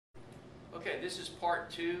Okay, this is part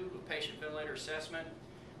 2 of patient ventilator assessment.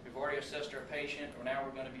 We've already assessed our patient, and now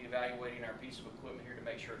we're going to be evaluating our piece of equipment here to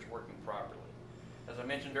make sure it's working properly. As I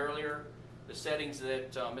mentioned earlier, the settings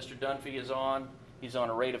that Mr. Dunphy is on, he's on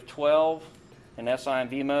a rate of 12 in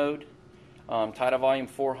SIMV mode, tidal volume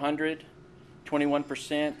 400,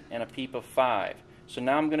 21%, and a Peep of 5. So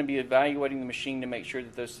now I'm going to be evaluating the machine to make sure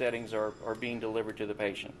that those settings are being delivered to the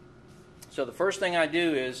patient. So the first thing I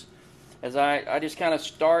do is I just kind of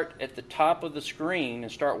start at the top of the screen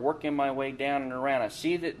and start working my way down and around. I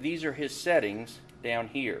see that these are his settings down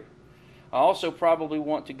here. I also probably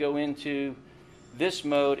want to go into this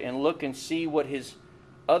mode and look and see what his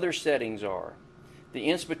other settings are. The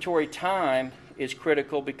inspiratory time is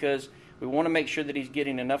critical because we want to make sure that he's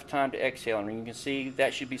getting enough time to exhale. And you can see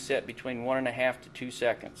that should be set between 1.5 to 2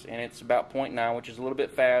 seconds. And it's about 0.9, which is a little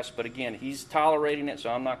bit fast. But again, he's tolerating it,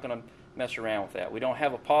 so I'm not going to mess around with that. We don't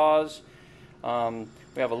have a pause. We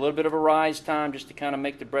have a little bit of a rise time just to kind of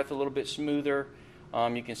make the breath a little bit smoother.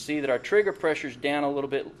 You can see that our trigger pressure is down a little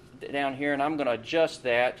bit down here, and I'm going to adjust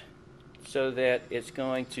that so that it's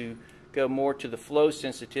going to go more to the flow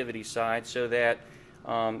sensitivity side so that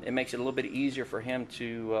it makes it a little bit easier for him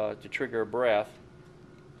to trigger a breath.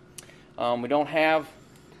 We don't have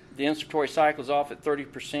the inspiratory cycles off at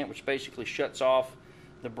 30%, which basically shuts off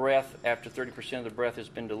the breath after 30% of the breath has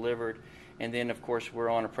been delivered. And then, of course, we're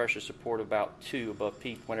on a pressure support about 2 above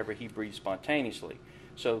Peep whenever he breathes spontaneously.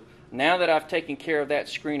 So now that I've taken care of that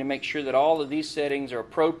screen and make sure that all of these settings are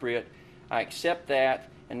appropriate, I accept that.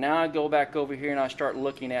 And now I go back over here and I start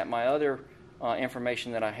looking at my other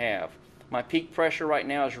information that I have. My peak pressure right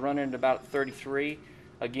now is running at about 33.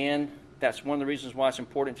 Again, that's one of the reasons why it's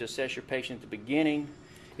important to assess your patient at the beginning,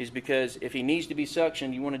 is because if he needs to be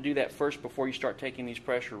suctioned, you want to do that first before you start taking these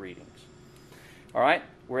pressure readings. All right,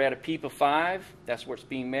 we're at a Peep of 5. That's what's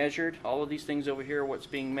being measured. All of these things over here are what's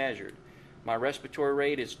being measured. My respiratory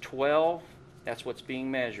rate is 12. That's what's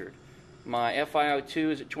being measured. My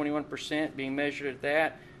FiO2 is at 21%, being measured at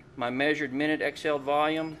that. My measured minute exhaled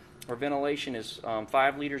volume or ventilation is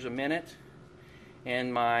 5 liters a minute.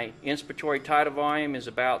 And my inspiratory tidal volume is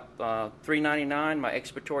about 399. My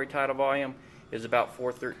expiratory tidal volume is about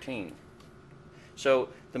 413. So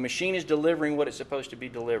the machine is delivering what it's supposed to be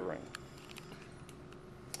delivering.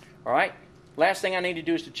 All right, last thing I need to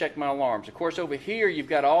do is to check my alarms. Of course, over here you've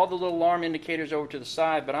got all the little alarm indicators over to the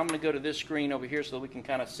side, but I'm going to go to this screen over here so that we can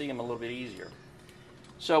kind of see them a little bit easier.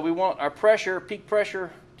 So we want our pressure, peak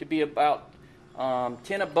pressure, to be about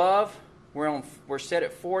 10 above. We're set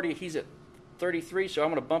at 40. He's at 33, so I'm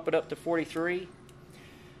going to bump it up to 43.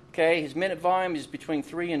 Okay, his minute volume is between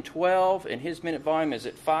 3 and 12, and his minute volume is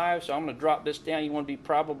at 5, so I'm going to drop this down. You want to be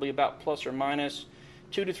probably about plus or minus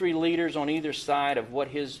 2 to 3 liters on either side of what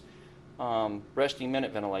his resting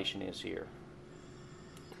minute ventilation is here.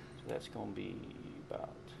 So that's going to be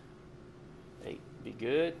about 8. Be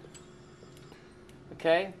good.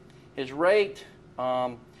 Okay, his rate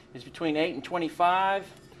is between 8 and 25.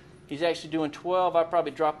 He's actually doing 12. I'll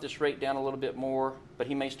probably drop this rate down a little bit more, but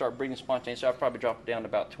he may start breathing spontaneously, so I'll probably drop it down to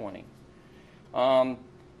about 20.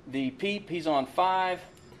 The Peep, he's on 5.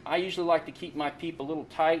 I usually like to keep my Peep a little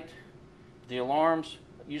tight. The alarms,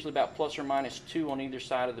 usually about plus or minus 2 on either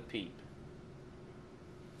side of the Peep,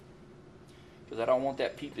 because I don't want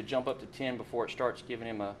that Peep to jump up to 10 before it starts giving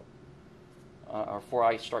him or before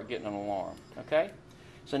I start getting an alarm. Okay?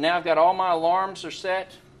 So now I've got all my alarms are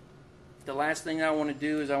set. The last thing I want to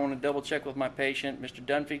do is I want to double check with my patient. Mr.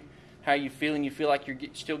 Dunphy, how are you feeling? You feel like you're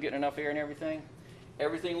still getting enough air and everything?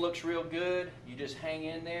 Everything looks real good. You just hang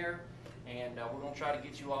in there, and we're going to try to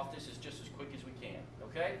get you off this just as quick as we can.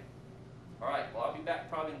 Okay? All right. Well, I'll be back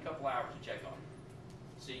probably in a couple hours to check on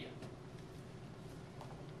you. See ya.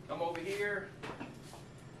 Come over here.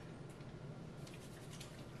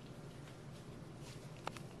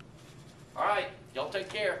 All right. Y'all take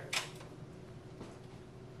care.